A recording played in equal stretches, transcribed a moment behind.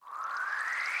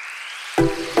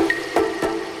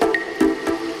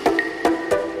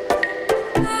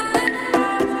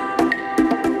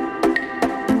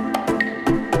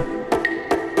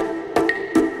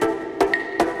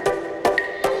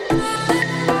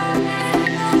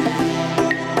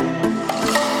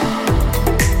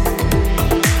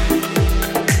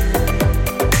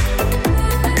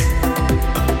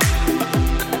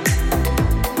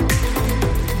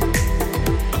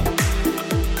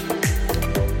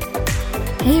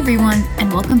Hey everyone,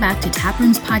 and welcome back to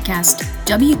Taproom's podcast,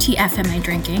 WTF Am I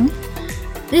Drinking?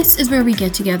 This is where we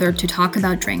get together to talk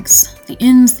about drinks, the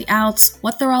ins, the outs,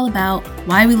 what they're all about,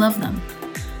 why we love them.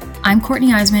 I'm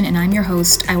Courtney Eisman, and I'm your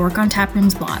host. I work on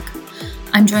Taproom's blog.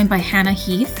 I'm joined by Hannah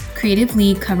Heath, creative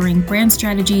lead covering brand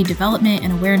strategy, development,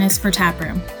 and awareness for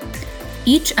Taproom.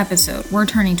 Each episode, we're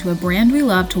turning to a brand we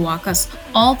love to walk us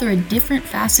all through a different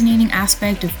fascinating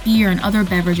aspect of beer and other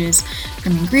beverages,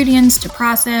 from ingredients to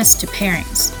process to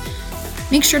pairings.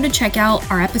 Make sure to check out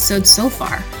our episodes so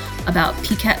far about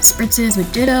Piquette Spritzes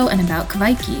with Ditto and about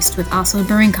Kveikist with Oslo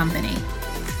Brewing Company.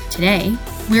 Today,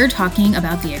 we're talking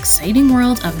about the exciting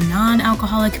world of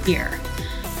non-alcoholic beer.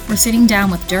 We're sitting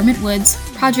down with Dermot Woods,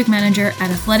 project manager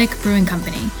at Athletic Brewing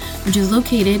Company, which is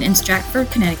located in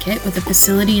Stratford, Connecticut, with a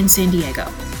facility in San Diego.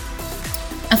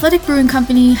 Athletic Brewing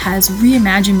Company has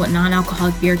reimagined what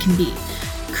non-alcoholic beer can be,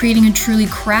 creating a truly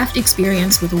craft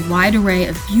experience with a wide array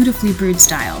of beautifully brewed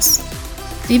styles.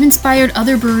 They've inspired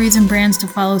other breweries and brands to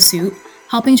follow suit,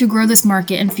 helping to grow this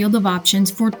market and field of options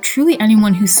for truly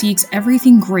anyone who seeks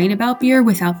everything great about beer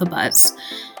without the buzz.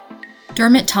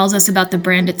 Dermot tells us about the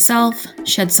brand itself,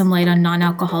 sheds some light on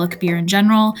non-alcoholic beer in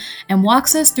general, and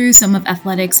walks us through some of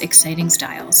Athletic's exciting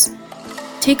styles.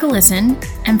 Take a listen,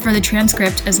 and for the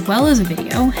transcript as well as a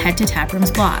video, head to Taproom's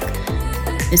blog.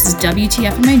 This is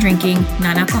WTF Am I Drinking?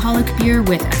 Non-alcoholic beer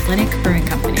with Athletic Brewing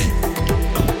Company.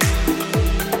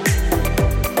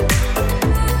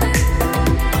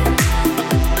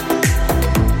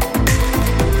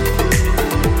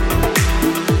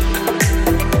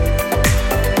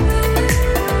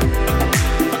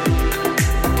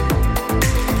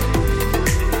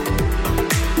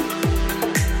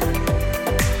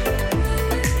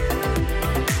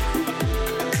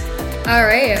 All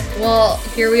right, well,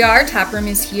 here we are. Taproom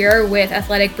is here with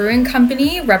Athletic Brewing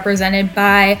Company, represented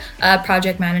by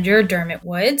project manager Dermot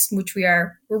Woods, which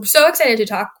we're so excited to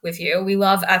talk with you. We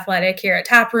love Athletic here at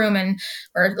Taproom, and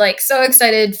we're so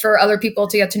excited for other people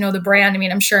to get to know the brand. I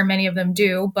mean, I'm sure many of them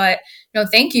do, but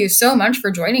thank you so much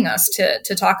for joining us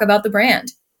to talk about the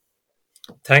brand.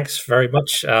 Thanks very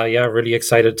much. Really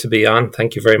excited to be on.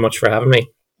 Thank you very much for having me.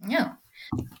 Yeah.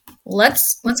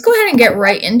 Let's go ahead and get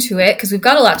right into it because we've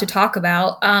got a lot to talk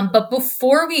about. But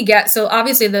before we so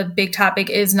obviously the big topic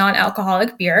is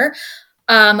non-alcoholic beer.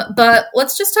 But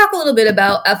let's just talk a little bit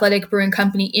about Athletic Brewing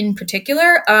Company in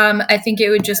particular. I think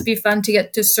it would just be fun to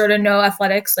get to sort of know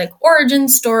Athletic's origin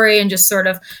story and just sort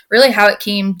of really how it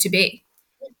came to be.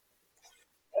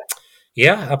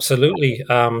 Yeah, absolutely.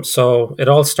 So it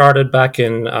all started back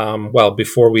in,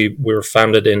 before we were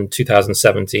founded in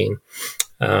 2017.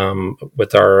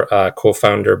 With our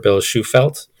co-founder, Bill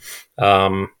Schufelt.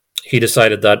 He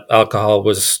decided that alcohol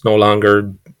was no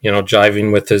longer,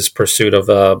 jiving with his pursuit of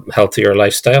a healthier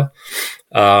lifestyle.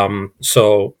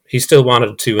 So he still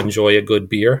wanted to enjoy a good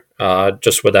beer,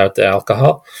 just without the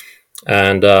alcohol.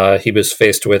 And he was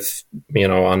faced with,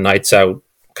 on nights out,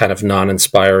 kind of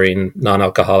non-inspiring,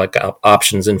 non-alcoholic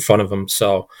options in front of him.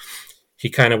 So he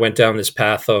kind of went down this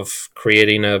path of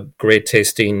creating a great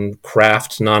tasting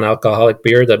craft non-alcoholic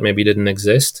beer that maybe didn't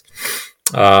exist.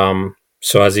 So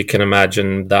as you can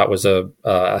imagine, that was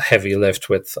a heavy lift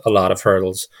with a lot of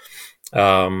hurdles.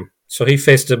 So he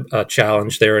faced a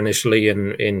challenge there initially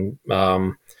in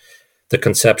the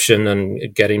conception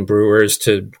and getting brewers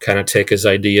to kind of take his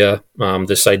idea,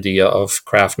 this idea of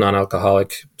craft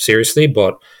non-alcoholic seriously.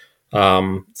 But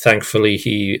thankfully,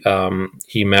 he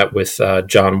met with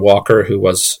John Walker, who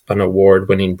was an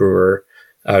award-winning brewer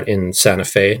out in Santa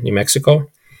Fe, New Mexico,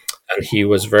 and he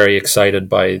was very excited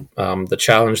by the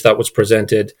challenge that was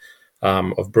presented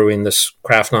of brewing this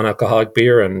craft non-alcoholic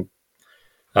beer, and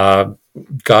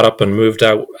got up and moved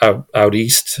out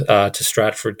east to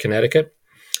Stratford, Connecticut,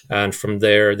 and from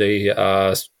there they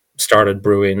started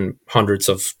brewing hundreds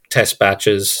of test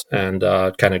batches and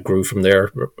kind of grew from there.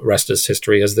 Rest is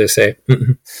history, as they say.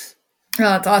 Oh,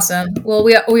 that's awesome. Well,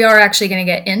 we are actually going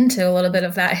to get into a little bit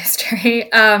of that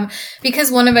history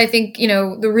because one of, I think,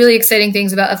 the really exciting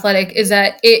things about Athletic is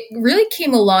that it really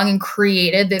came along and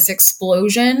created this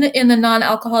explosion in the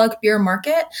non-alcoholic beer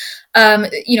market.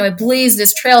 It blazed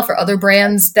this trail for other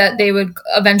brands that they would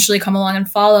eventually come along and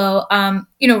follow.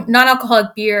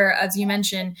 Non-alcoholic beer, as you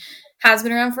mentioned, has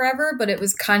been around forever, but it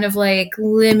was kind of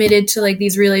limited to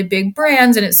these really big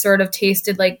brands, and it sort of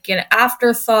tasted like an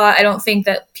afterthought. I don't think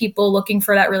that people looking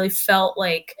for that really felt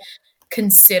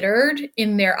considered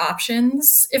in their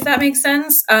options, if that makes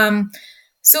sense.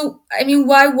 So, I mean,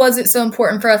 why was it so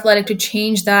important for Athletic to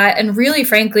change that? And really,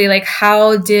 frankly, like,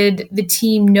 how did the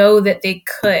team know that they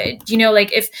could?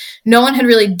 Like, if no one had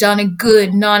really done a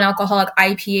good non alcoholic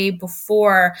IPA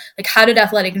before, like, how did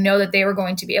Athletic know that they were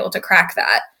going to be able to crack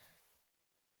that?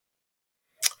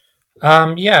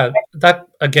 Yeah, that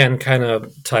again kind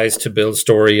of ties to Bill's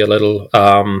story a little.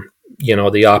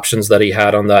 The options that he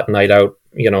had on that night out,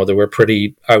 they were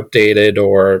pretty outdated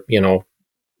or,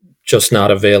 just not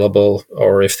available.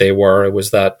 Or if they were, it was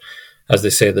that, as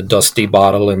they say, the dusty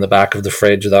bottle in the back of the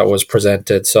fridge that was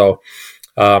presented. So,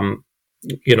 um,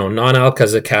 non-alc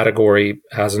as a category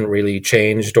hasn't really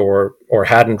changed or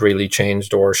hadn't really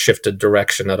changed or shifted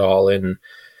direction at all in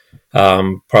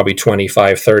probably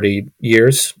 25, 30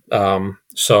 years.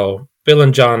 So Bill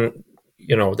and John,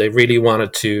 they really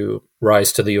wanted to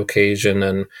rise to the occasion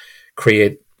and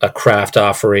create a craft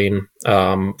offering,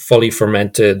 fully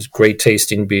fermented, great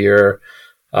tasting beer,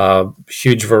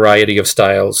 huge variety of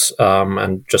styles,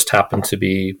 and just happened to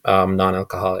be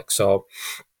non-alcoholic. So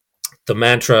the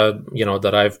mantra,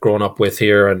 that I've grown up with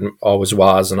here and always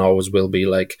was and always will be,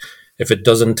 like, if it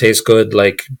doesn't taste good,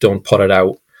 like, don't put it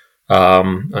out.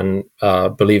 And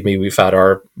believe me, we've had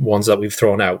our ones that we've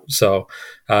thrown out. So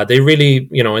they really,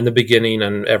 in the beginning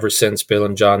and ever since, Bill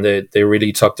and John, they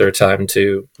really took their time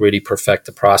to really perfect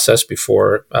the process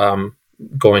before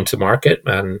going to market.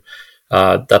 And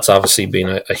that's obviously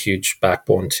been a huge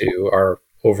backbone to our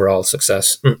overall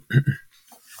success.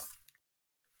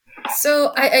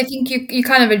 So I think you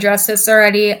kind of addressed this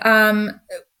already.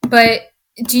 But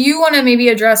do you want to maybe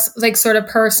address, like, sort of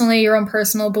personally your own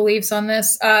personal beliefs on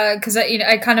this? Because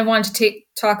I kind of wanted to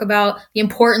talk about the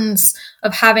importance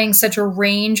of having such a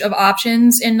range of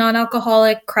options in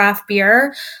non-alcoholic craft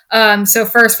beer. So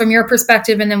first, from your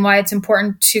perspective, and then why it's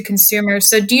important to consumers.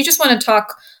 So do you just want to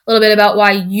talk a little bit about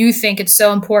why you think it's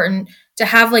so important to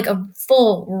have, like, a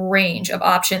full range of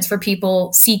options for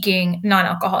people seeking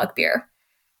non-alcoholic beer?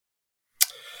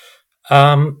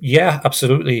 Yeah,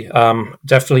 absolutely.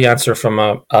 Definitely answer from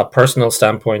a personal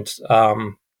standpoint.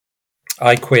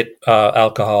 I quit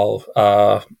alcohol,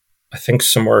 I think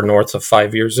somewhere north of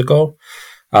 5 years ago.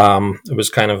 It was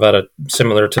kind of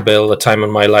similar to Bill, a time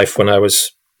in my life when I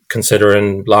was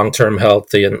considering long-term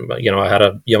healthy, and, I had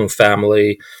a young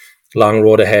family, long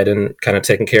road ahead and kind of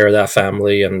taking care of that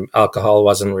family, and alcohol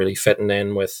wasn't really fitting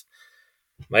in with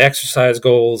my exercise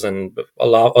goals and a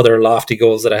lot other lofty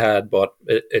goals that I had, but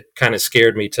it kind of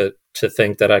scared me to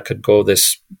think that I could go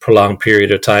this prolonged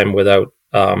period of time without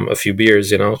a few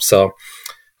beers, So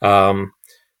um,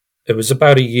 it was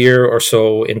about a year or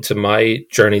so into my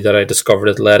journey that I discovered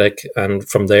Athletic, and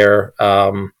from there,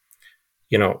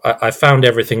 I found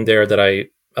everything there that I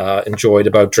enjoyed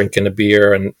about drinking a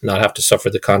beer and not have to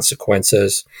suffer the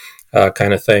consequences,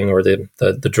 kind of thing, or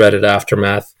the dreaded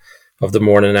aftermath of the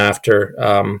morning after.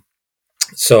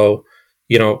 So,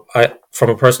 I, from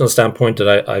a personal standpoint,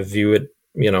 that I view it,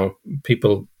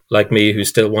 people like me who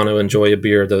still want to enjoy a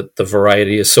beer, the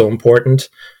variety is so important.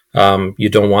 You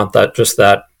don't want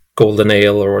that golden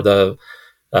ale or the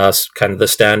kind of the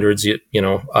standards.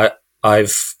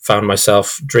 I've found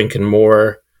myself drinking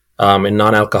more in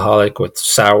non-alcoholic with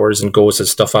sours and goes,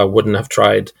 stuff I wouldn't have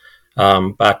tried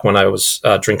back when I was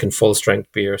drinking full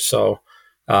strength beer. So,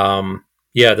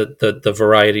 yeah, the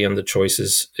variety and the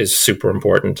choices is super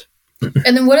important.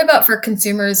 And then what about for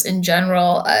consumers in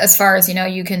general, as far as,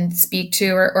 you can speak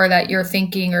to, or that you're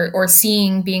thinking or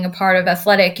seeing being a part of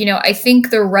Athletic? I think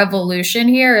the revolution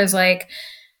here is, like,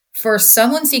 for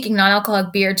someone seeking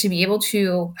non-alcoholic beer to be able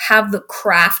to have the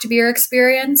craft beer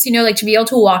experience, like, to be able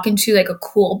to walk into, like, a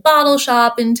cool bottle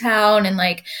shop in town and,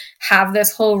 like, have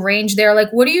this whole range there. Like,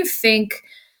 what do you think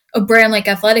a brand like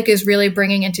Athletic is really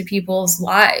bringing into people's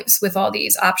lives with all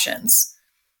these options?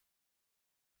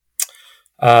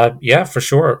 Yeah, for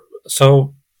sure.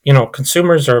 So,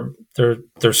 consumers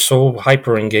they're so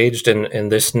hyper engaged in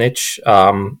this niche.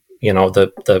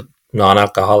 The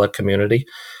non-alcoholic community.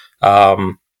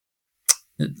 Um,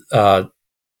 uh,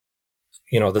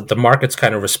 the market's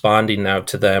kind of responding now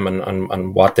to them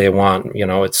and what they want.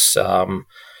 It's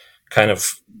kind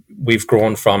of, we've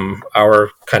grown from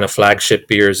our kind of flagship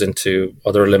beers into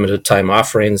other limited time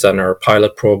offerings and our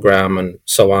pilot program and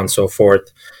so on and so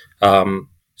forth.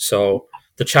 So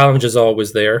the challenge is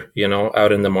always there,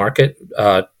 out in the market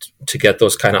to get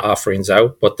those kind of offerings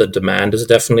out, but the demand is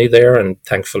definitely there. And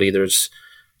thankfully there's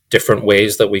different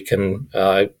ways that we can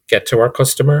get to our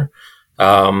customer.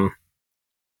 One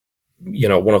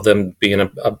of them being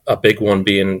a big one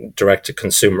being direct to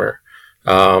consumer.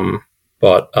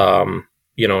 But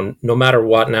no matter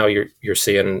what, now you're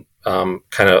seeing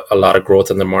kind of a lot of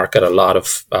growth in the market, a lot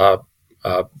of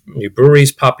new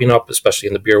breweries popping up, especially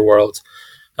in the beer world,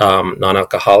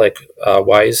 non-alcoholic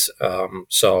wise.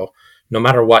 So no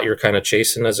matter what you're kind of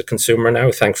chasing as a consumer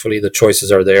now, thankfully the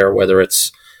choices are there, whether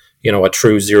it's, a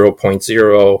true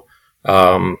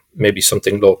 0.0, maybe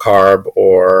something low carb,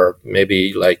 or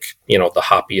maybe like, the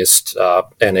hoppiest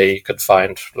NA you could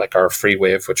find, like our free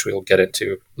wave, which we'll get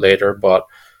into later. But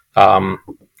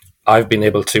I've been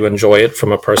able to enjoy it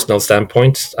from a personal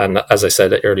standpoint. And as I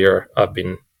said earlier, I've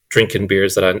been drinking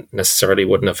beers that I necessarily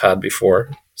wouldn't have had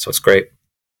before. So it's great.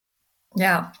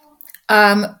 Yeah.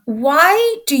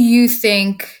 Why do you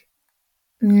think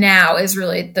now is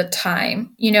really the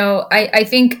time? I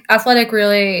think Athletic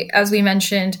really, as we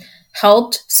mentioned,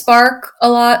 helped spark a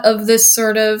lot of this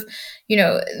sort of,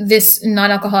 this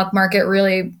non-alcoholic market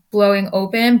really blowing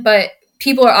open. But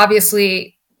people are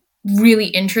obviously really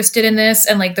interested in this,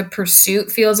 and like the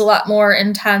pursuit feels a lot more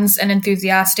intense and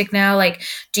enthusiastic now. Like,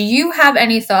 do you have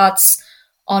any thoughts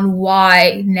on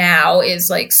why now is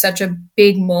like such a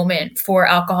big moment for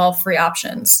alcohol-free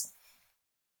options?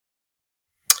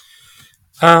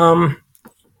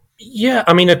 Yeah,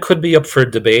 I mean, it could be up for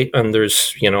debate, and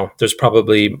there's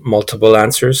probably multiple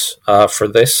answers for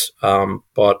this.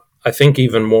 But I think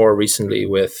even more recently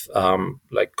with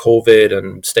like COVID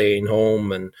and staying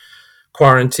home and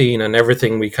quarantine and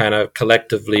everything we kind of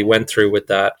collectively went through with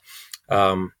that,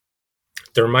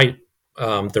 there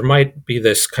might be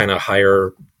this kind of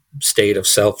higher state of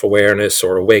self-awareness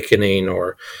or awakening,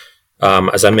 or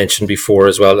as I mentioned before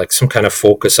as well, like some kind of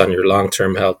focus on your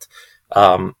long-term health.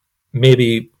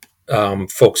 Maybe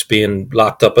folks being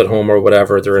locked up at home or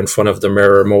whatever, they're in front of the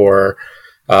mirror more.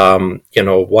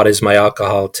 What is my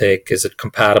alcohol take? Is it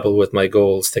compatible with my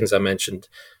goals? Things I mentioned.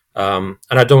 And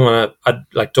I don't want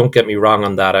to, don't get me wrong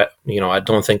on that. I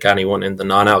don't think anyone in the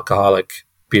non-alcoholic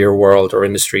beer world or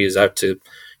industry is out to,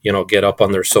 get up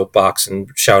on their soapbox and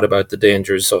shout about the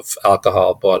dangers of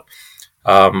alcohol. But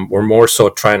we're more so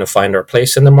trying to find our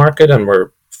place in the market, and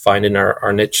we're finding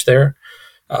our niche there.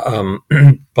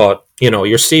 But,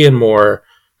 you're seeing more,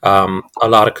 a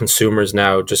lot of consumers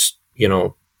now just,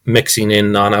 mixing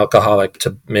in non-alcoholic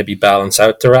to maybe balance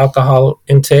out their alcohol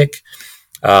intake.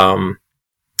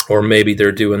 Or maybe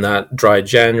they're doing that dry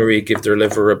January, give their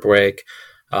liver a break.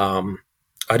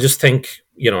 I just think,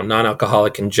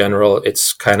 non-alcoholic in general,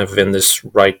 it's kind of in this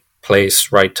right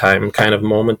place, right time kind of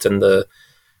moment in the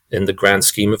grand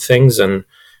scheme of things. And,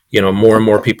 more and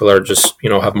more people are just,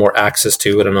 have more access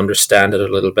to it and understand it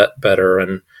a little bit better.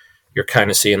 And you're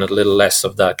kind of seeing a little less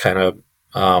of that kind of,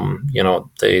 the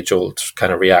age old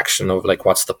kind of reaction of like,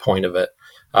 what's the point of it?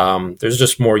 There's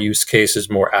just more use cases,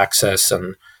 more access,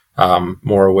 and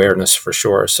more awareness for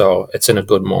sure. So it's in a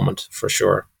good moment for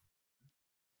sure.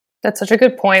 That's such a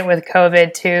good point with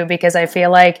COVID too, because I feel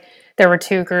like there were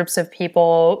two groups of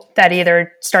people that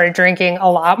either started drinking a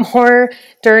lot more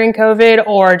during COVID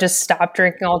or just stopped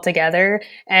drinking altogether.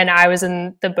 And I was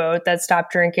in the boat that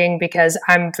stopped drinking because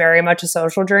I'm very much a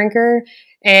social drinker.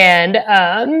 And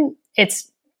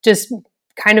it's just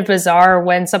kind of bizarre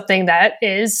when something that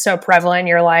is so prevalent in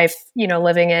your life,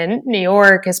 living in New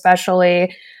York,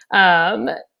 especially,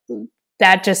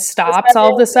 that just stops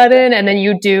all of a sudden. And then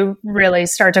you do really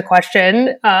start to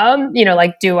question,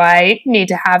 like, do I need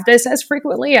to have this as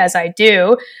frequently as I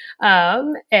do?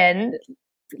 And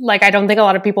like, I don't think a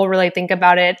lot of people really think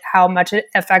about it, how much it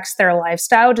affects their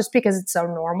lifestyle just because it's so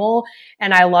normal.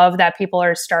 And I love that people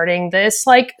are starting this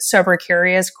like sober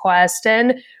curious quest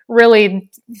and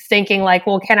really thinking like,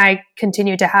 well, can I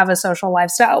continue to have a social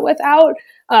lifestyle without,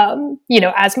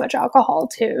 as much alcohol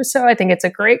too? So I think it's a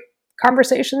great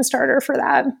conversation starter for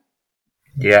that.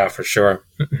 Yeah, for sure.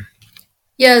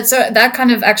 Yeah, so that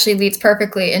kind of actually leads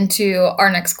perfectly into our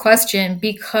next question,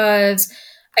 because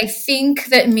I think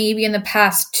that maybe in the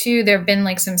past too, there have been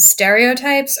like some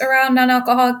stereotypes around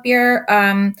non-alcoholic beer.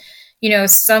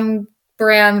 Some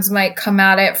brands might come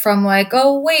at it from like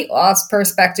a weight loss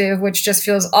perspective, which just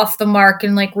feels off the mark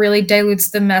and like really dilutes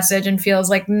the message and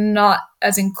feels like not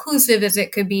as inclusive as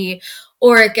it could be.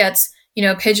 Or it gets,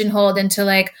 pigeonholed into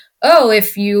like, oh,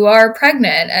 if you are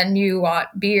pregnant and you want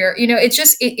beer, it's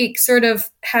just, it sort of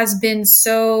has been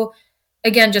so,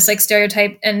 again, just like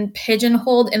stereotyped and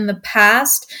pigeonholed in the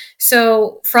past.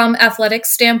 So from athletic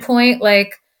standpoint,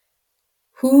 like,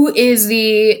 who is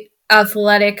the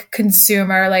athletic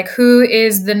consumer? Like, who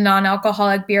is the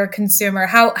non-alcoholic beer consumer?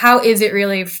 How is it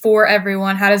really for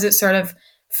everyone? How does it sort of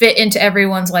fit into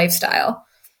everyone's lifestyle?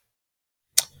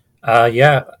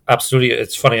 Yeah, absolutely.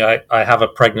 It's funny. I have a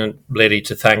pregnant lady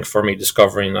to thank for me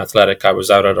discovering athletic. I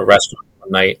was out at a restaurant one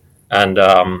night, and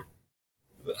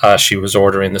she was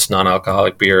ordering this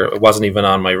non-alcoholic beer. It wasn't even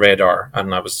on my radar,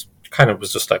 and I was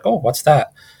just like, "Oh, what's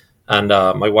that?" And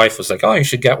my wife was like, "Oh, you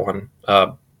should get one."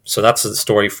 So that's the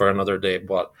story for another day.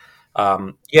 But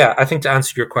yeah, I think to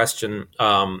answer your question,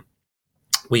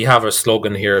 we have a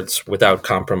slogan here. It's without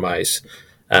compromise,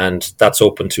 and that's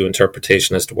open to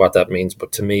interpretation as to what that means.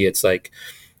 But to me, it's like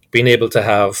being able to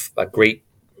have a great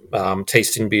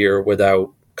tasting beer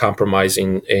without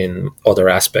compromising in other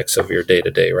aspects of your day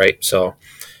to day, right? So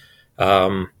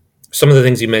some of the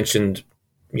things you mentioned,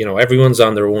 everyone's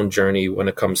on their own journey when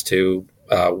it comes to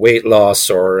weight loss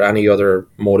or any other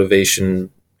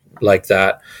motivation like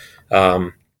that.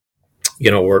 Um,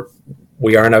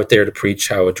 we aren't out there to preach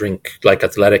how a drink like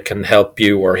Athletic can help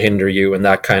you or hinder you in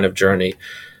that kind of journey.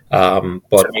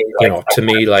 But to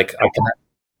me, like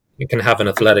you can have an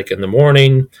Athletic in the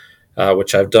morning,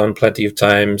 which I've done plenty of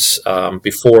times,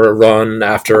 before a run,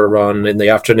 after a run, in the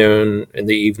afternoon, in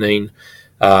the evening,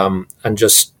 and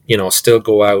just still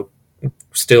go out,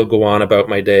 still go on about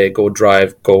my day, go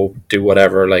drive, go do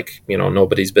whatever, like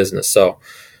nobody's business. So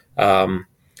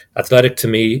Athletic to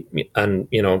me, and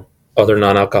other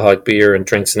non-alcoholic beer and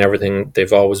drinks and everything,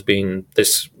 they've always been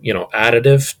this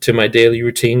additive to my daily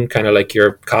routine, kind of like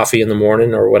your coffee in the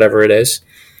morning or whatever it is.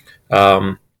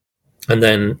 And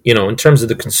then in terms of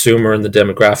the consumer and the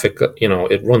demographic,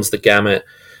 it runs the gamut.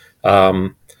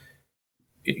 I've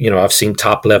seen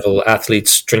top level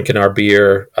athletes drinking our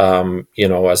beer,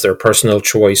 as their personal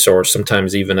choice or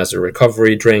sometimes even as a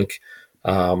recovery drink.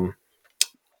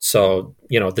 So,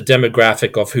 the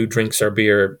demographic of who drinks our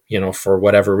beer, for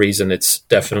whatever reason, it's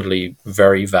definitely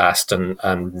very vast and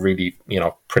really,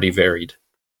 pretty varied.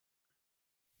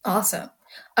 Awesome.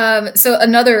 So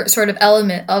another sort of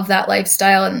element of that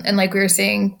lifestyle, and like we were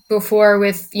saying before,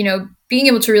 with, being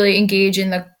able to really engage in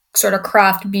the sort of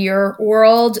craft beer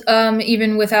world,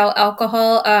 even without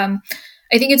alcohol.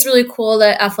 I think it's really cool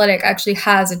that Athletic actually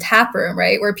has a tap room,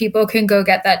 right, where people can go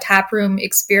get that tap room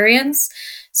experience.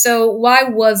 So why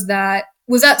was that?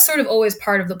 Was that sort of always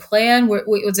part of the plan?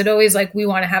 Was it always like, we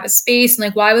want to have a space? And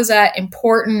like, why was that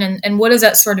important? And what does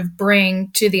that sort of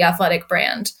bring to the Athletic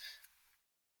brand?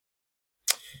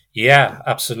 Yeah,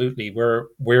 absolutely. We're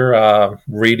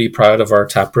really proud of our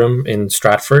tap room in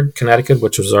Stratford, Connecticut,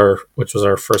 which was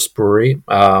our first brewery,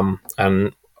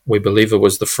 and we believe it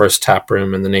was the first tap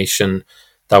room in the nation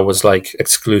that was like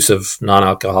exclusive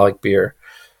non-alcoholic beer.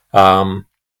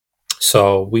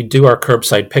 So we do our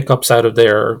curbside pickups out of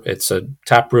there. It's a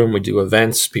tap room. We do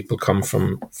events. People come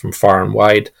from far and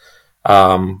wide.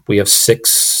 We have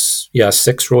six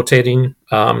rotating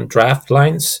draft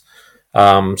lines.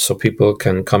 So people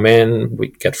can come in, we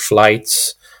get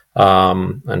flights,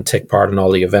 and take part in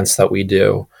all the events that we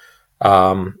do.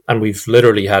 And we've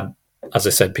literally had, as I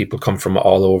said, people come from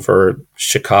all over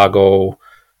Chicago.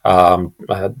 I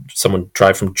had someone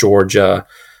drive from Georgia.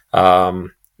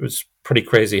 It was pretty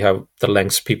crazy how the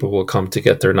lengths people will come to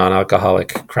get their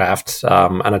non-alcoholic craft.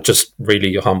 And it just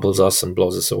really humbles us and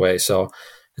blows us away. So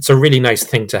it's a really nice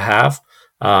thing to have.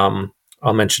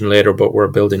 I'll mention later, but we're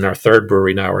building our third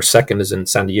brewery now. Our second is in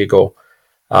San Diego,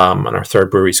 and our third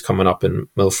brewery is coming up in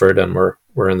Milford, and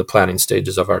we're in the planning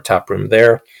stages of our tap room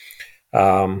there.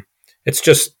 It's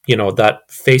just that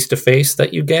face to face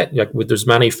that you get. Like, there's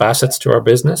many facets to our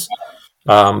business,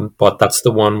 but that's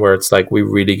the one where it's like we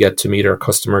really get to meet our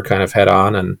customer kind of head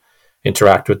on and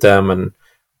interact with them, and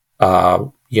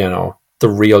the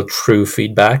real true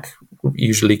feedback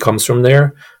usually comes from there,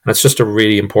 and it's just a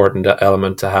really important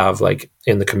element to have, like,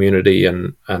 in the community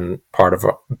and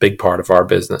big part of our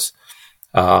business.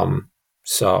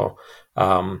 So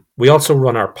we also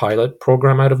run our pilot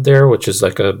program out of there, which is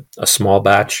like a small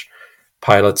batch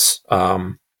pilots.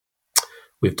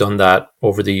 We've done that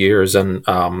over the years, and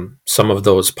some of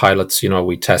those pilots,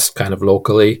 we test kind of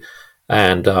locally,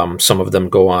 and some of them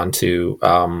go on to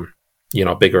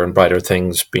bigger and brighter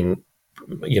things, being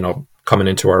coming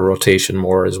into our rotation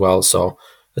more as well. So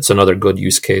it's another good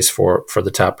use case for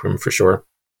the tap room for sure.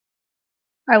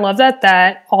 I love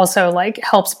that also like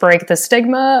helps break the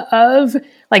stigma of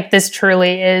like, this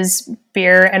truly is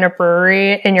beer and a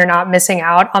brewery, and you're not missing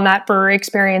out on that brewery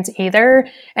experience either.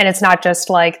 And it's not just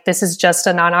like, this is just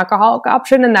a non-alcoholic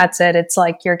option and that's it. It's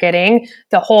like, you're getting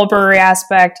the whole brewery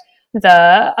aspect,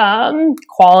 the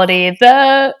quality,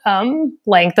 the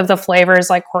length of the flavors,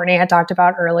 like Courtney had talked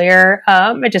about earlier.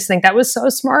 I just think that was so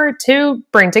smart to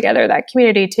bring together that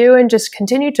community too, and just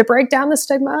continue to break down the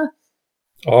stigma.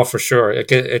 Oh, for sure.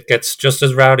 It gets just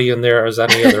as rowdy in there as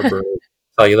any other brewery.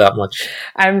 I'll tell you that much.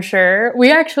 I'm sure.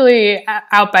 We actually,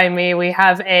 out by me, we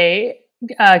have a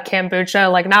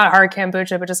kombucha, like not hard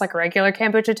kombucha, but just like a regular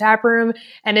kombucha tap room.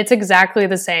 And it's exactly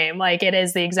the same. Like, it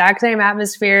is the exact same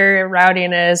atmosphere,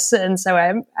 rowdiness. And so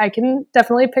I can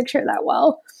definitely picture that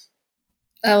well.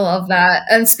 I love that.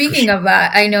 And speaking of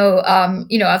that, I know,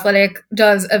 Athletic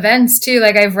does events too.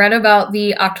 Like I've read about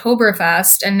the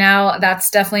Oktoberfest, and now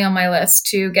that's definitely on my list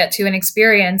to get to and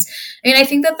experience. And I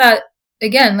think that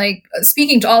again, like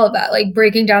speaking to all of that, like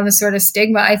breaking down the sort of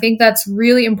stigma, I think that's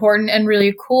really important and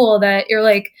really cool that you're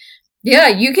like, yeah,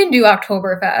 you can do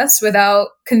Oktoberfest without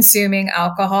consuming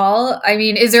alcohol. I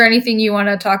mean, is there anything you want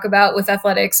to talk about with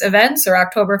athletics events or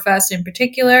Oktoberfest in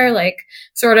particular, like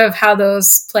sort of how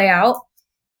those play out?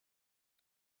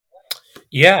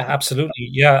 Yeah, absolutely.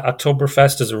 Yeah,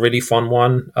 Oktoberfest is a really fun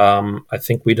one. I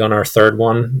think we done our third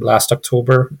one last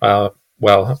October.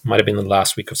 Well, it might have been the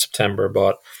last week of September,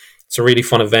 but it's a really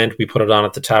fun event. We put it on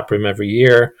at the tap room every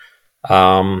year.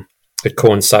 Um, it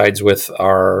coincides with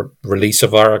our release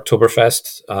of our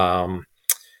Oktoberfest.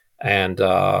 And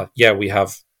yeah, we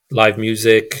have live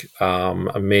music,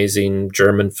 amazing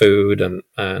German food, and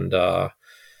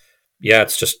yeah,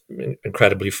 it's just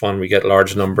incredibly fun. We get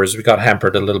large numbers. We got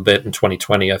hampered a little bit in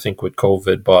 2020, I think, with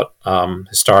COVID, but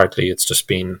historically, it's just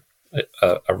been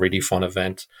a really fun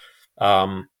event.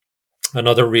 Um,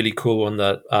 Another really cool one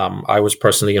that I was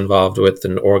personally involved with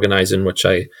and organizing, which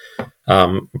I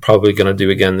probably going to do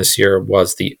again this year,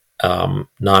 was the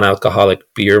non-alcoholic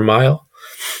beer mile.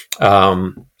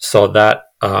 So that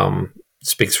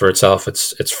speaks for itself.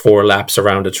 It's 4 laps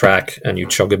around a track, and you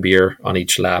chug a beer on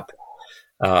each lap.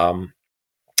 Um,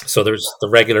 so there's the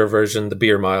regular version, the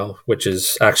beer mile, which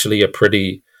is actually a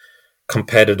pretty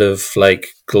competitive, like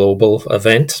global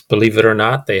event. Believe it or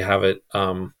not, they have it.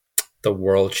 The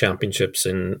World Championships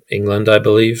in England, I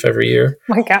believe, every year.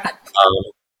 My God.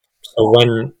 So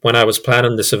when I was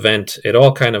planning this event, it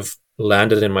all kind of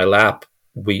landed in my lap.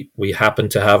 We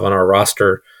happened to have on our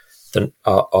roster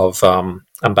of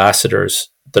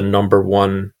ambassadors the number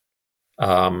one,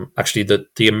 actually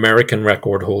the American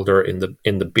record holder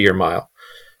in the beer mile.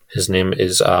 His name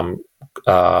is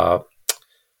uh,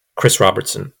 Chris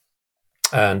Robertson,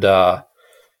 and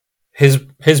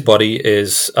his buddy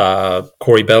is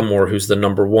Corey Belmore, who's the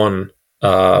number one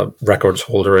records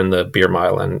holder in the beer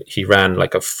mile, and he ran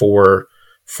like a 4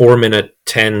 minute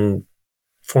 10,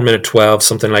 4 minute 12,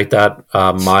 something like that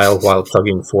mile while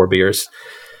chugging 4 beers,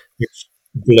 which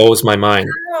blows my mind.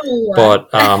 Oh, But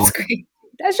that's great.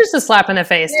 That's just a slap in the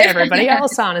face to everybody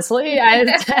else, honestly.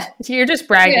 You're just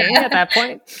bragging at that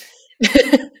point.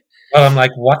 well, I'm like,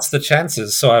 what's the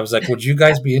chances? So I was like, would you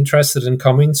guys be interested in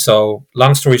coming? So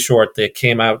long story short, they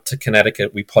came out to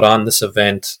Connecticut. We put on this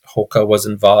event. Hoka was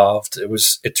involved.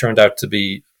 It turned out to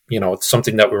be, it's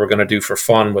something that we were going to do for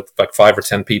fun with like 5 or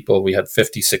 10 people. We had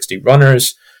 50, 60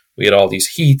 runners. We had all these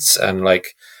heats, and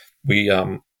like we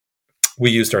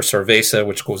used our cerveza,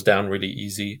 which goes down really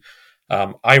easy.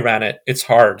 I ran it. It's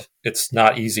hard. It's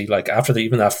not easy. Like after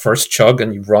even that first chug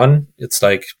and you run, it's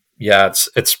like, yeah,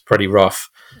 it's pretty rough.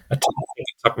 I think it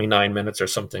took me 9 minutes or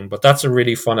something, but that's a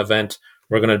really fun event.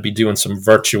 We're going to be doing some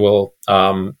virtual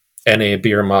NA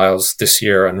beer miles this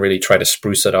year and really try to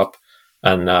spruce it up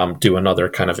and do another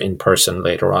kind of in person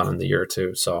later on in the year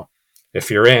too. So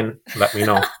if you're in, let me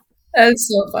know. That's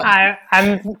so fun.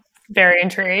 I'm very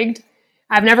intrigued.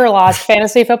 I've never lost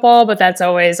fantasy football, but that's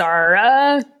always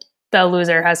our the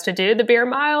loser has to do the beer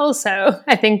mile. So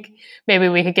I think maybe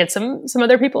we could get some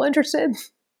other people interested.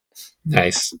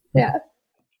 Nice. Yeah.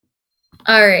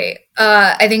 All right.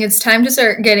 I think it's time to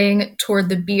start getting toward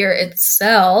the beer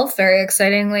itself, very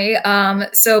excitingly.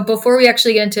 So before we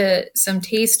actually get into some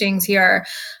tastings here,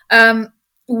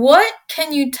 what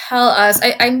can you tell us?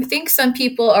 I think some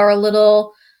people are a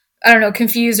little, I don't know,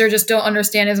 confused or just don't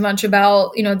understand as much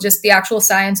about, just the actual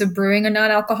science of brewing a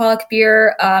non-alcoholic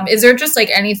beer. Is there just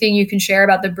like anything you can share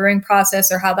about the brewing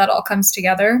process or how that all comes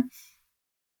together?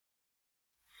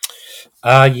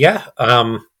 Yeah.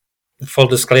 Full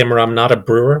disclaimer, I'm not a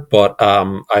brewer, but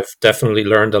I've definitely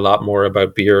learned a lot more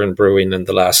about beer and brewing in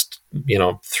the last,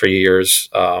 3 years.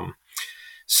 There's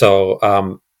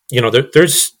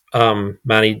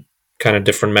many kind of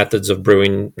different methods of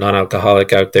brewing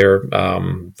non-alcoholic out there.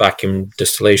 Vacuum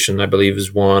distillation, I believe,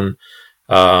 is one.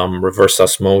 Reverse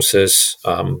osmosis.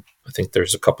 I think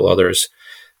there's a couple others.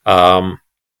 As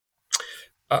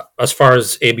far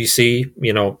as ABC,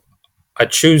 I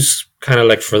choose kind of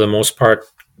like for the most part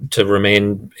to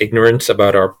remain ignorant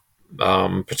about our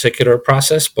particular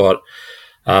process, but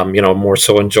more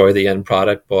so enjoy the end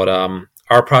product. But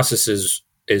our process is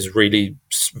really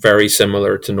very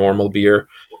similar to normal beer.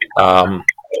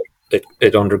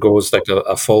 It undergoes like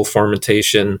a full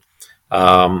fermentation,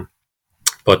 but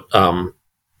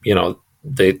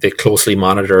they closely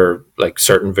monitor like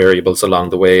certain variables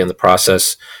along the way in the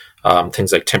process,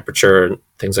 things like temperature and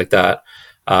things like that,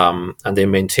 and they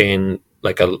maintain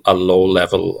like a low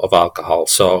level of alcohol.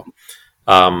 So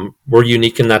we're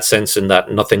unique in that sense, in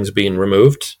that nothing's being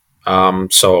removed.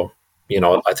 So,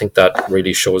 I think that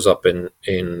really shows up in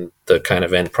the kind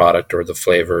of end product or the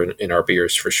flavor in our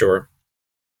beers for sure.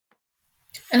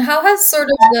 And how has sort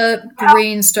of the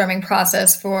brainstorming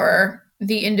process for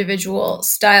the individual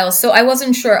styles? So I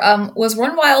wasn't sure. Was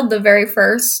Run Wild the very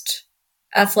first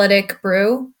athletic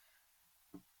brew?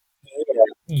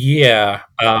 Yeah,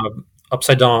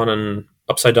 Upside Down,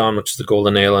 which is the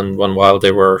Golden Ale, and Run Wild,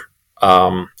 they were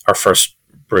our first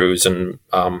brews, and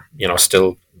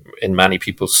still in many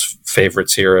people's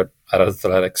favorites here at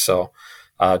Athletics. So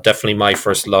definitely my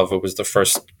first love. It was the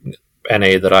first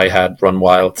NA that I had, Run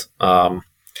Wild. Probably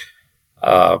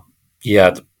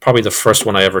the first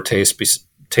one I ever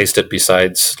tasted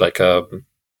besides like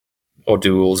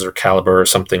O'Doul's or Caliber or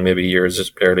something, maybe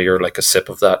years earlier, like a sip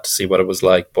of that to see what it was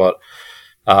like. But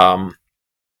Run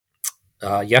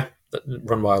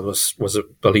Wild was I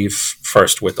believe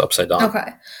first with Upside Down. Okay.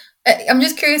 I'm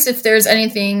just curious if there's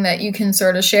anything that you can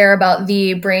sort of share about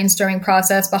the brainstorming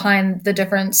process behind the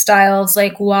different styles,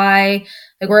 like why,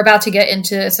 like we're about to get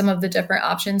into some of the different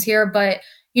options here, but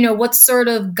what's sort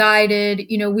of guided,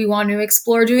 we want to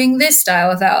explore doing this style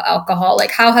without alcohol.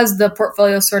 Like how has the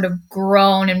portfolio sort of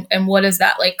grown and what has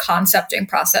that like concepting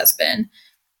process been?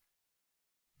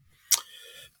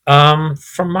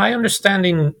 From my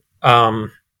understanding,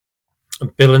 Bill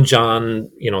and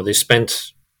John,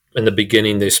 in the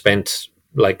beginning, they spent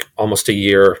like almost a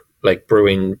year, like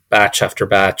brewing batch after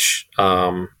batch,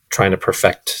 trying to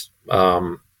perfect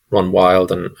Run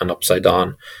Wild and Upside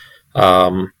Down.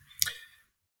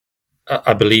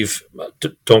 I believe,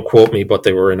 don't quote me, but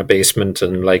they were in a basement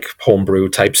and like homebrew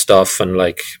type stuff. And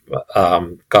like,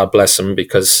 God bless them,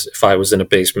 because if I was in a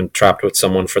basement trapped with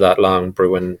someone for that long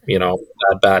brewing,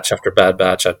 bad batch after bad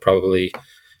batch, I'd probably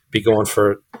be going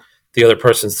for the other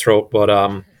person's throat. But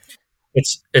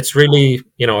it's really,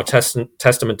 a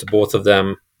testament to both of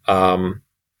them.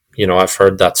 I've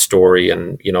heard that story,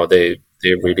 and they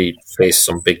really faced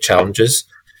some big challenges,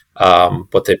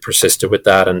 but they persisted with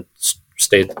that and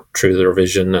stayed true to their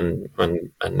vision and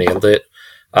nailed it.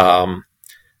 I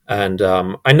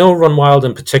know Run Wild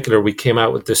in particular, we came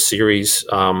out with this series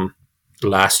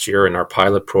last year in our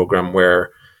pilot program where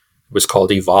it was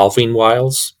called Evolving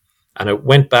Wilds, and it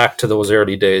went back to those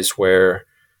early days where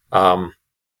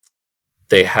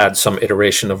they had some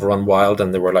iteration of Run Wild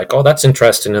and they were like, oh, that's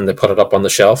interesting, and they put it up on the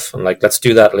shelf and like, let's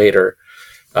do that later.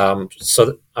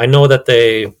 So I know that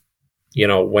they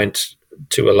went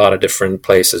to a lot of different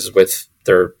places with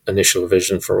their initial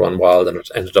vision for Run Wild, and it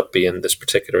ended up being this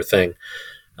particular thing.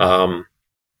 Brainstorming,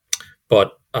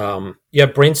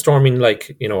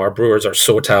 like, our brewers are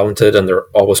so talented and they're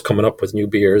always coming up with new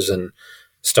beers and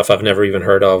stuff I've never even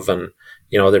heard of. And,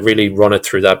 they really run it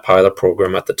through that pilot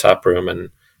program at the tap room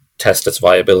and test its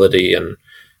viability. And,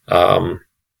 to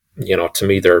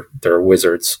me, they're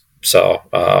wizards. So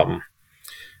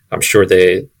I'm sure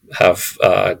they have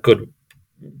good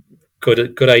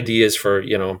ideas for,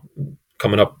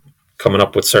 coming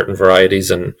up with certain varieties,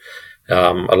 and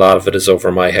a lot of it is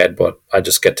over my head, but I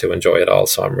just get to enjoy it all,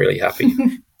 so I'm really happy.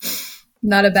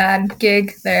 Not a bad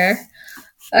gig there.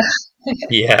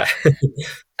 Yeah.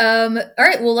 All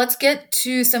right, well, let's get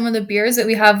to some of the beers that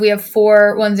we have. We have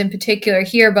 4 ones in particular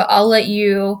here, but I'll let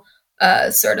you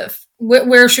sort of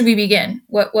where should we begin?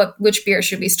 Which beer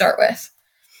should we start with?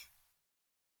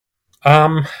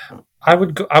 I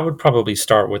would probably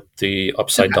start with the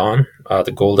Upside Down,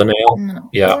 the Golden Ale.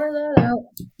 Yeah. Pour that out.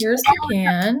 Here's the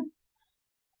can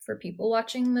for people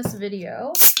watching this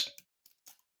video.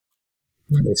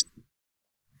 Nice.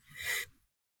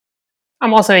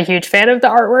 I'm also a huge fan of the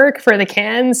artwork for the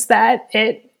cans, that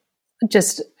it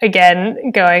just,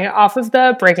 again, going off of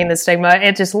the breaking the stigma,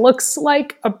 it just looks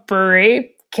like a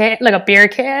brewery can, like a beer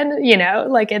can,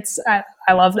 like it's,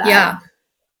 I love that. Yeah.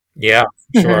 Yeah,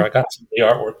 sure. I got some of the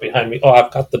artwork behind me. Oh, I've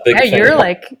got the big thing. You're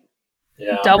like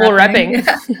double repping.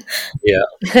 Yeah,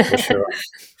 for sure.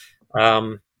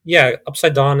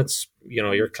 Upside Down, it's,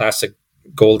 your classic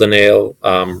golden ale,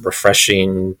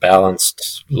 refreshing,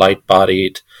 balanced,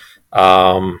 light-bodied.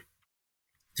 I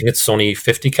think it's only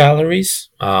 50 calories,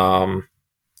 and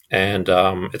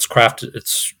it's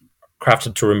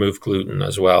crafted to remove gluten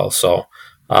as well. So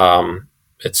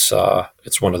it's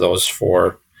one of those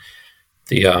for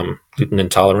the gluten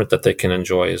intolerant that they can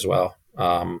enjoy as well.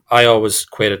 I always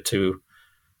equate it to,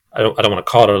 I don't want to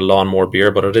call it a lawnmower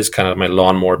beer, but it is kind of my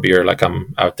lawnmower beer. Like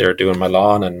I'm out there doing my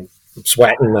lawn and I'm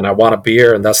sweating and I want a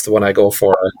beer, and that's the one I go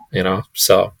for,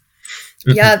 so.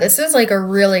 Yeah, this is like a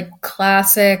really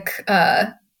classic,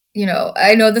 I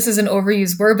know this is an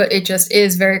overused word, but it just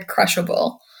is very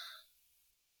crushable.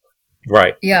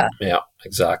 Right. Yeah. Yeah,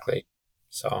 exactly.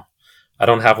 So I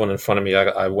don't have one in front of me.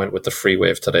 I went with the Free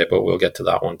Wave today, but we'll get to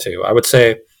that one too. I would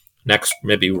say next,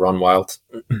 maybe Run Wild.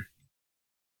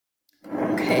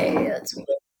 Okay, let's.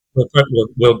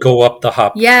 We'll go up the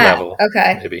hop Yeah. level.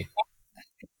 Okay. Maybe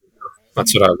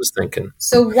that's what I was thinking.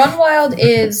 So Run Wild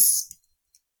is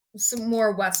some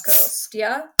more West Coast,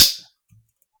 yeah.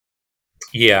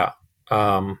 Yeah.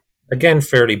 Again,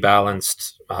 fairly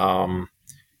balanced. Kind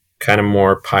of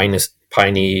more piney,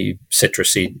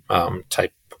 citrusy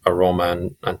type aroma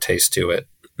and taste to it.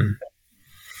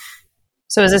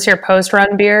 So is this your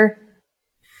post-run beer?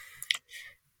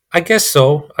 I guess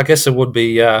so. I guess it would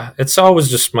be. It's always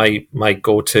just my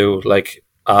go-to. Like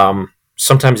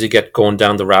sometimes you get going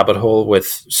down the rabbit hole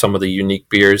with some of the unique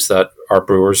beers that our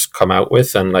brewers come out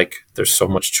with, and like there's so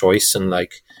much choice, and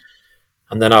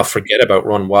then I'll forget about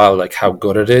Run Wild, like how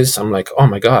good it is. I'm like, oh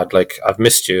my god, like I've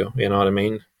missed you. You know what I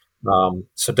mean?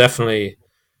 So definitely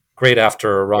great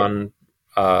after a run.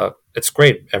 It's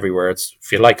great everywhere. It's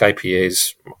if you like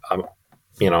IPAs,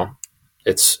 you know,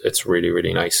 it's really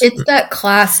really nice. It's that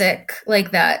classic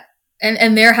like that,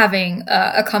 and they're having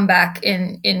a comeback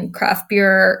in craft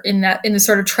beer in the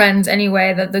sort of trends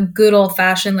anyway. The good old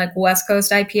fashioned like West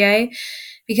Coast IPA,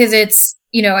 because it's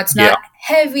it's not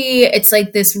heavy. It's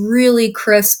like this really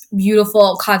crisp,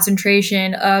 beautiful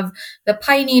concentration of the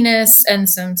pininess and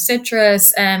some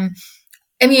citrus. And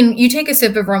I mean, you take a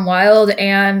sip of Run Wild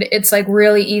and it's like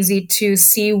really easy to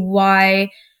see why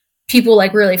people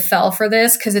like really fell for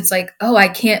this, because it's like, oh, I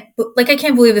can't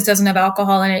believe this doesn't have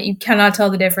alcohol in it. You cannot tell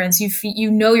the difference.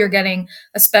 You're getting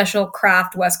a special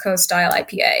craft West Coast style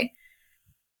IPA.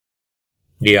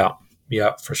 Yeah,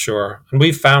 for sure. And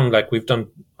we've found like we've done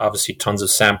obviously tons of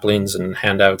samplings and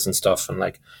handouts and stuff, and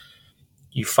like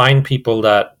you find people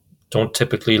that don't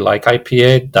typically like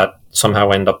IPA that somehow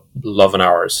end up loving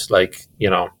ours. Like,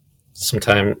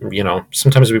 sometimes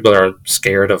people are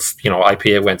scared of,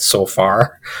 IPA went so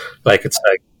far. Like it's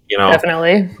like,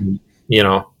 Definitely.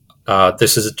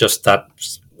 This is just that,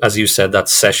 as you said, that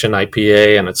session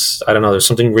IPA, and it's, I don't know, there's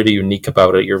something really unique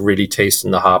about it. You're really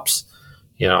tasting the hops,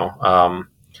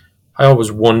 I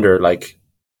always wonder, like,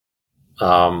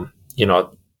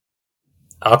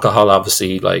 alcohol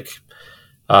obviously like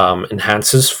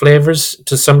enhances flavors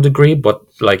to some degree, but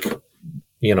like,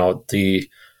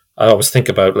 I always think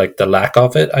about like the lack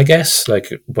of it, I guess, like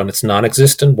when it's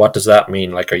non-existent, what does that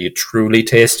mean? Like, are you truly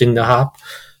tasting the hop?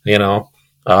 These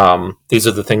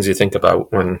are the things you think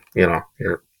about when,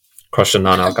 you're crushing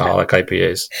non-alcoholic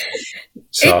IPAs.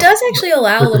 So. It does actually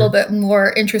allow a little bit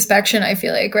more introspection, I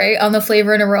feel like, right? On the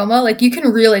flavor and aroma. Like you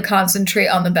can really concentrate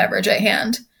on the beverage at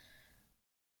hand.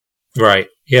 Right.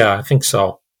 Yeah, I think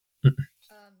so.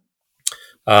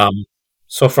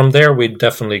 So from there, we'd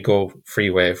definitely go Free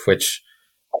Wave, which,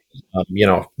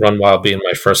 Run Wild being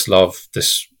my first love.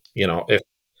 This,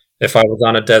 if I was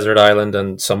on a desert island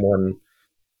and someone,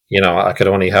 I could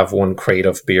only have one crate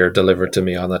of beer delivered to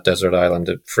me on that desert island,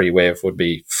 Free Wave would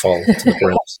be full to the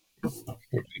brim.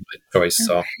 Would be my choice.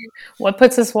 So, what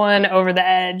puts this one over the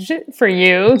edge for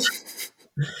you?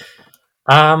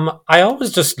 I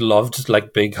always just loved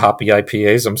like big hoppy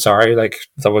IPAs. I'm sorry, like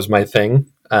that was my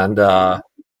thing, and I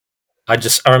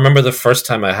remember the first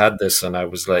time I had this, and I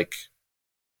was like,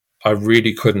 I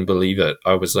really couldn't believe it.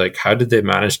 I was like, how did they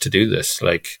manage to do this?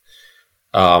 Like,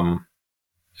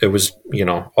 it was,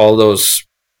 all those,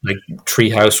 like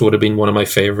Treehouse would have been one of my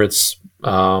favorites,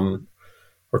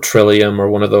 or Trillium or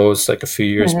one of those like a few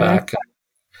years back.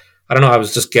 I don't know. I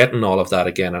was just getting all of that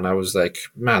again, and I was like,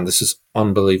 man, this is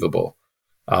unbelievable.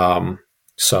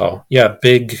 So yeah,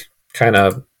 big kind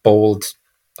of bold,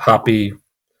 hoppy,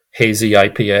 hazy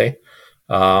IPA.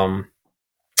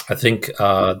 I think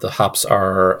the hops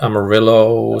are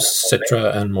Amarillo,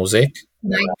 Citra, and Mosaic.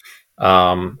 Nice.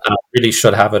 And I really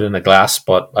should have it in a glass,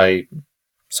 but I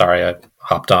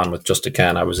hopped on with just a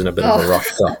can. I was in a bit of a rush.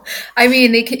 So. I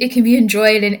mean, it can be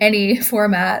enjoyed in any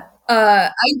format.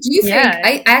 I do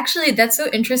think, that's so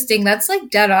interesting. That's like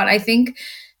dead on. I think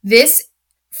this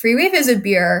Free Wave is a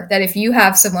beer that if you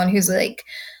have someone who's like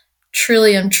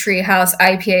Trillium Treehouse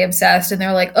IPA obsessed and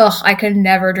they're like, ugh, I could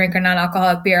never drink a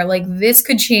non-alcoholic beer, like this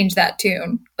could change that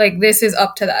tune. Like this is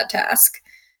up to that task.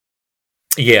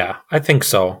 Yeah, I think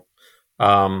so.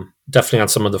 Definitely on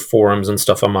some of the forums and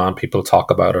stuff I'm on, people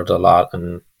talk about it a lot,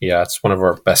 and yeah, it's one of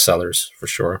our best sellers for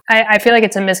sure. I feel like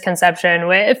it's a misconception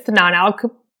with non-alc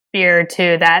beer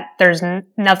too, that there's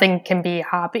nothing can be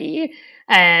hoppy.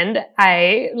 And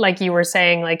like you were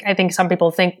saying, like I think some people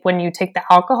think when you take the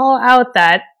alcohol out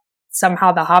that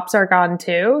somehow the hops are gone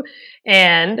too,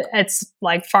 and it's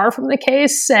like far from the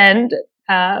case. And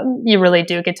you really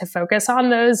do get to focus on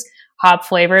those hop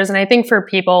flavors. And I think for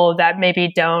people that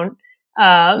maybe don't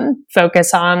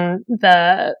focus on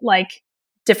the like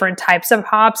different types of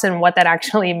hops and what that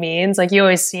actually means. Like you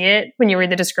always see it when you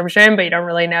read the description, but you don't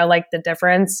really know like the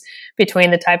difference between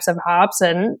the types of hops.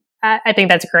 And I think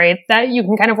that's great that you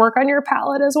can kind of work on your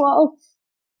palate as well.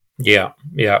 Yeah,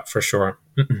 for sure.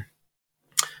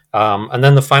 And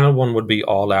then the final one would be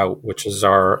All Out, which is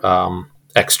our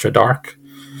extra dark.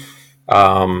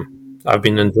 I've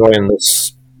been enjoying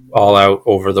this All Out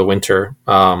over the winter,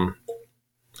 and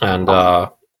I've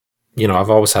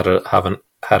always haven't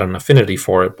had an affinity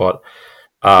for it, but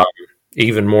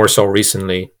even more so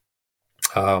recently.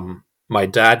 My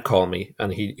dad called me,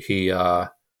 and he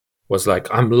was like,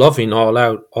 "I'm loving All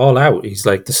Out, All Out." He's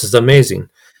like, "This is amazing."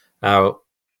 Now,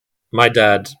 my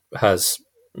dad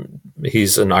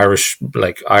he's an Irish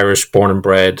born and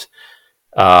bred.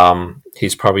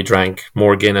 He's probably drank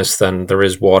more Guinness than there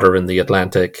is water in the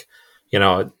Atlantic.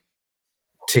 To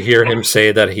hear him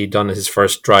say that he'd done his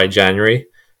first dry January,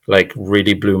 like,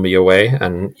 really blew me away.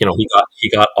 And he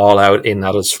got All Out in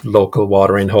at his local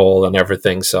watering hole and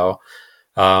everything. So,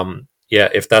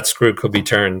 if that screw could be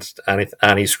turned,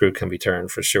 any screw can be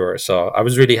turned for sure. So I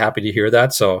was really happy to hear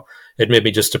that. So it made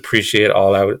me just appreciate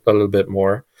All Out a little bit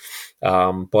more.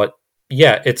 But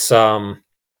yeah, it's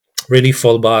really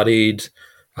full bodied,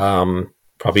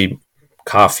 probably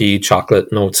coffee,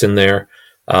 chocolate notes in there.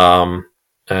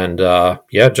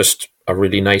 Just a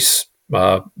really nice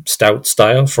stout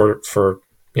style for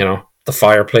the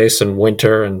fireplace and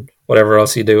winter and whatever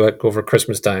else you do over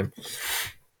Christmas time.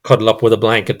 Cuddle up with a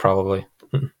blanket, probably.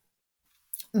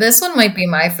 This one might be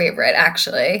my favorite,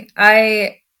 actually.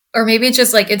 Or maybe it's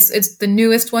just like it's the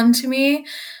newest one to me.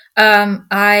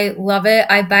 I love it.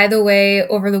 I, by the way,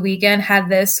 over the weekend had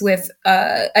this with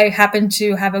I happened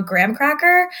to have a graham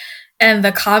cracker, and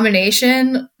the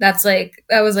combination that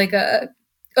was like a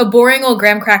boring old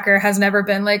graham cracker has never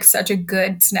been like such a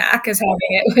good snack as having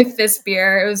it with this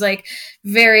beer. It was like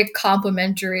very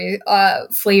complimentary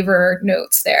flavor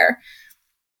notes there.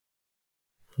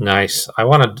 Nice. I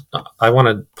want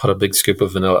to put a big scoop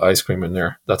of vanilla ice cream in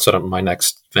there. That's my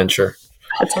next venture.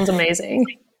 That sounds amazing.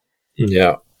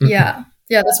 Yeah. Yeah.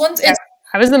 This one's.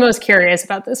 I was the most curious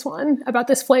about this one, about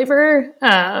this flavor,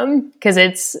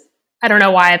 because I don't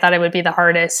know why I thought it would be the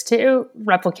hardest to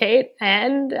replicate.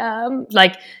 And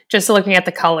just looking at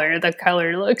the color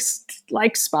looks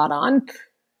like spot on.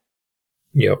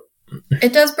 Yep.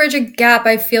 It does bridge a gap,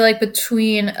 I feel like,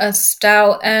 between a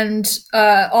stout and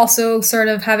also sort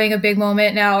of having a big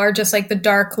moment now are just like the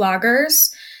dark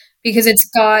lagers, because it's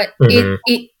got,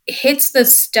 it hits the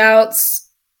stouts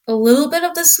a little bit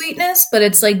of the sweetness, but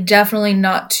it's like definitely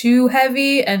not too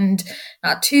heavy and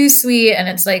not too sweet. And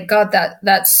it's like got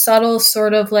that subtle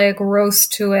sort of like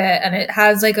roast to it. And it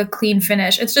has like a clean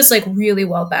finish. It's just like really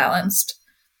well balanced.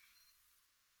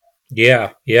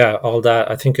 Yeah, all that.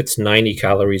 I think it's 90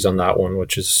 calories on that one,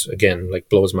 which is, again, like,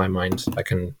 blows my mind. I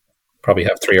can probably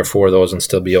have 3 or 4 of those and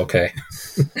still be okay.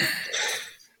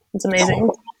 It's amazing.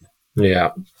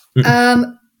 Yeah.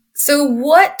 So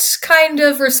what kind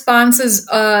of responses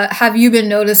have you been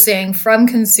noticing from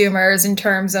consumers in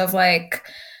terms of like,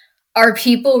 are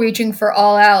people reaching for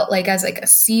All Out like as like a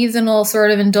seasonal sort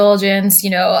of indulgence?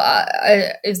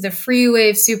 Is the free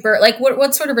wave super, like,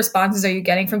 what sort of responses are you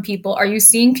getting from people? Are you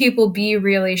seeing people be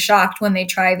really shocked when they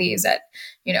try these at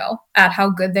how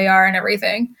good they are and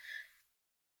everything?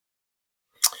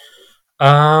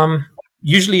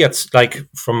 Usually it's like,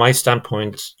 from my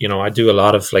standpoint, I do a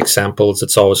lot of like samples.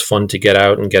 It's always fun to get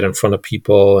out and get in front of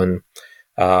people. And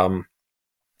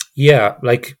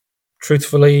like,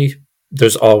 truthfully,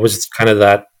 there's always kind of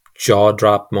that jaw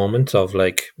drop moment of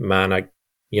like, man, I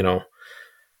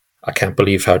can't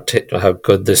believe how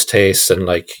good this tastes. And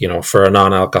like, for a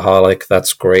non-alcoholic,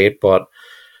 that's great. But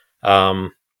I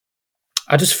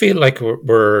just feel like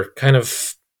we're kind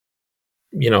of,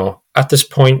 at this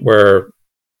point where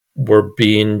we're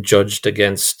being judged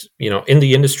against, in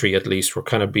the industry, at least, we're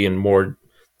kind of being more,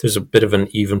 there's a bit of an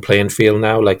even playing field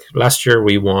now. Like last year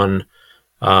we won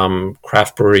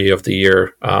Craft Brewery of the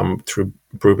Year through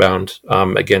Brewbound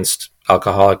against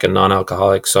alcoholic and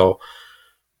non-alcoholic. So,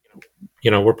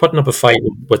 we're putting up a fight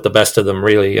with the best of them,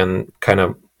 really, and kind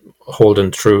of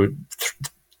holding through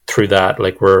that.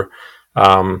 Like, we're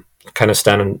kind of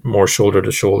standing more shoulder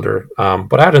to shoulder.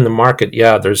 But out in the market,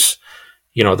 there's,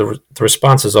 the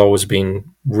response has always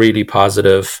been really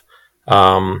positive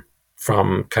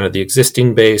from kind of the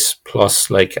existing base, plus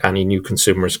like any new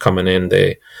consumers coming in.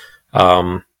 They,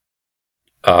 as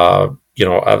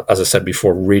I said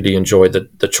before, really enjoy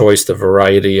the choice, the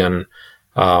variety, and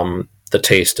the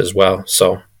taste as well.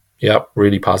 So, yeah,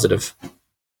 really positive.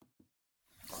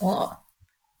 Cool.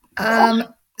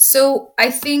 So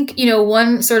I think,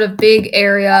 one sort of big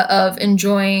area of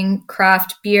enjoying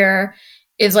craft beer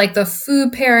is like the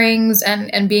food pairings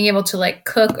and being able to like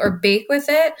cook or bake with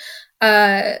it.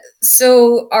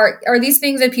 So are these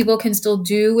things that people can still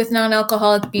do with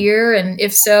non-alcoholic beer? And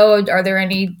if so, are there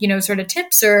any, sort of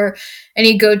tips or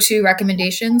any go-to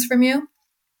recommendations from you?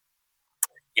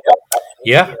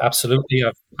 Yeah, absolutely.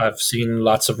 I've seen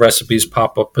lots of recipes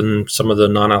pop up in some of the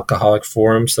non-alcoholic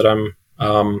forums that I'm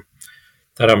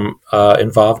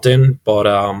involved in.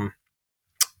 But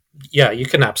yeah, you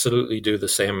can absolutely do the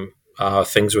same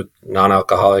things with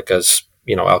non-alcoholic as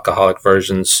alcoholic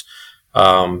versions.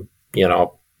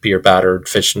 Beer battered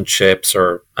fish and chips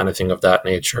or anything of that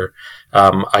nature.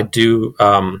 I do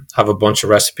have a bunch of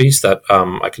recipes that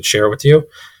I could share with you.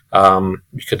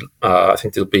 You could, I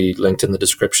think they'll be linked in the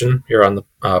description here on the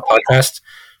podcast.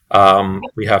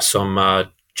 We have some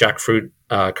jackfruit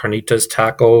carnitas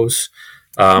tacos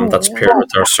that's paired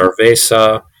with our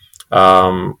cerveza.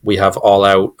 We have all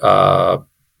out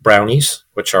brownies,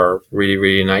 which are really,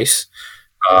 really nice.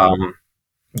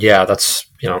 Yeah, that's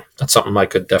something I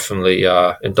could definitely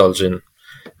indulge in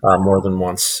more than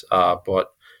once. But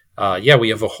yeah, we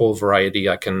have a whole variety.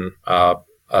 I can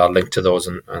link to those,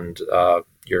 and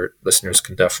your listeners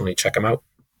can definitely check them out.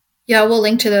 Yeah, we'll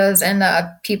link to those, and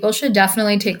people should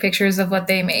definitely take pictures of what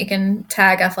they make and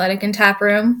tag Athletic and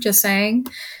Taproom. Just saying.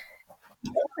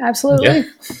 Absolutely.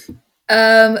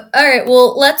 Yeah. All right.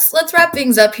 Well, let's wrap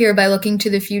things up here by looking to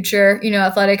the future.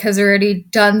 Athletic has already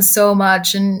done so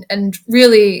much and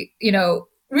really,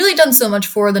 really done so much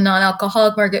for the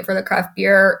non-alcoholic market, for the craft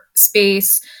beer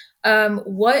space.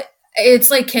 What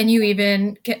it's like,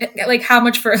 how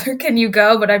much further can you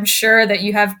go? But I'm sure that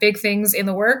you have big things in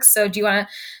the works. So do you want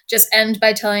to just end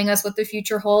by telling us what the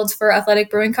future holds for Athletic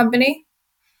Brewing Company?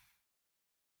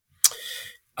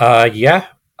 Yeah.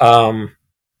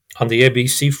 On the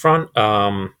ABC front,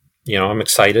 I'm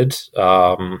excited.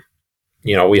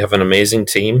 We have an amazing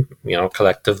team.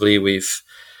 Collectively, we've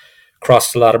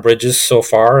crossed a lot of bridges so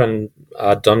far and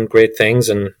done great things.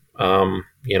 And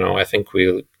I think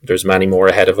there's many more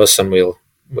ahead of us, and we'll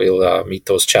meet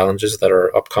those challenges that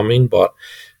are upcoming. But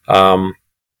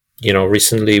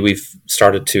recently we've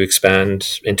started to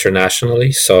expand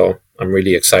internationally, so I'm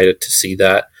really excited to see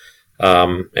that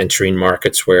entering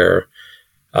markets where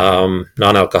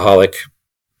non-alcoholic,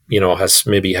 has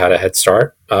maybe had a head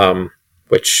start,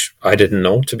 which I didn't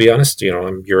know, to be honest.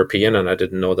 I'm European, and I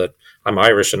didn't know that I'm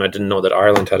Irish, and I didn't know that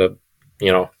Ireland had a,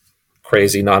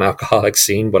 crazy non-alcoholic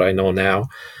scene, but I know now,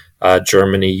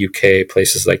 Germany, UK,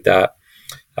 places like that.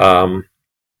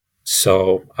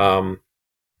 So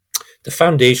the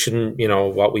foundation,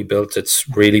 what we built, it's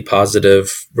really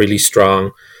positive, really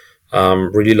strong.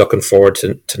 Really looking forward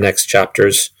to next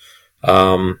chapters.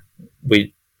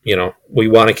 We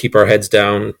want to keep our heads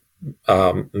down,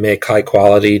 make high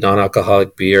quality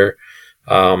non-alcoholic beer.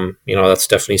 That's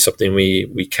definitely something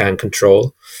we can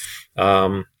control.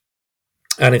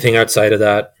 Anything outside of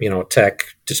that, tech,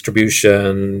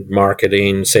 distribution,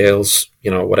 marketing, sales,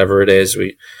 whatever it is,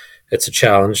 it's a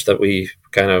challenge that we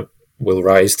kind of will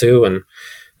rise to. And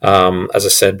as I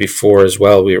said before as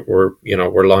well, we're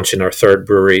launching our third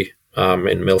brewery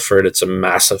in Milford. It's a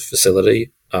massive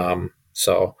facility.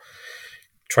 So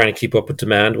trying to keep up with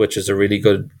demand, which is a really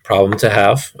good problem to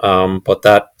have. But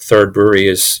that third brewery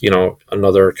is,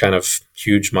 another kind of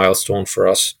huge milestone for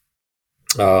us.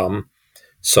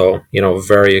 So,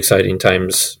 very exciting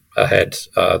times ahead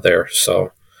there.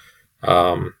 So,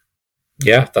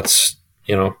 yeah, that's,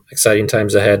 exciting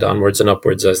times ahead, onwards and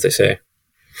upwards, as they say.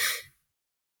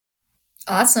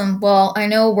 Awesome. Well, I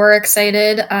know we're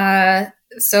excited.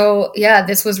 So yeah,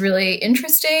 this was really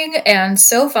interesting and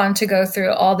so fun to go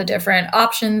through all the different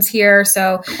options here.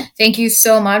 So thank you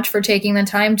so much for taking the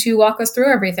time to walk us through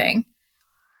everything.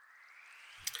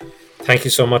 Thank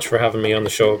you so much for having me on the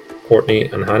show, Courtney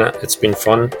and Hannah. It's been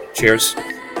fun. Cheers.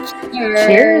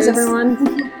 Cheers,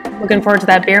 everyone. Looking forward to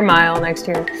that beer mile next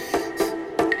year.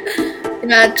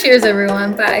 Yeah, cheers,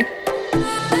 everyone. Bye.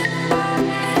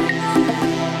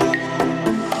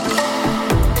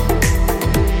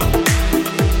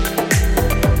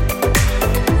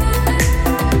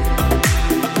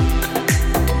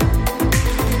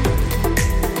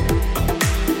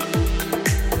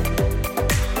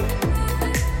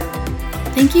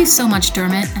 Thank you so much,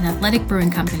 Dermot and Athletic Brewing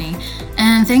Company,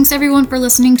 and thanks everyone for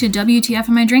listening to WTF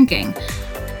Am I Drinking?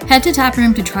 Head to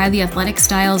Taproom to try the athletic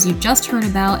styles you just heard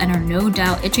about and are no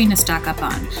doubt itching to stock up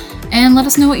on, and let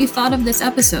us know what you thought of this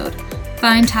episode.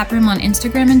 Find Taproom on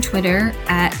Instagram and Twitter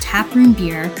at Taproom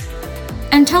Beer,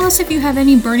 and tell us if you have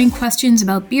any burning questions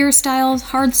about beer styles,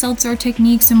 hard seltzer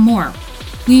techniques, and more.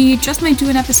 we just might do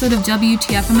an episode of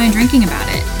WTF Am I Drinking about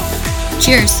it.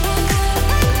 Cheers!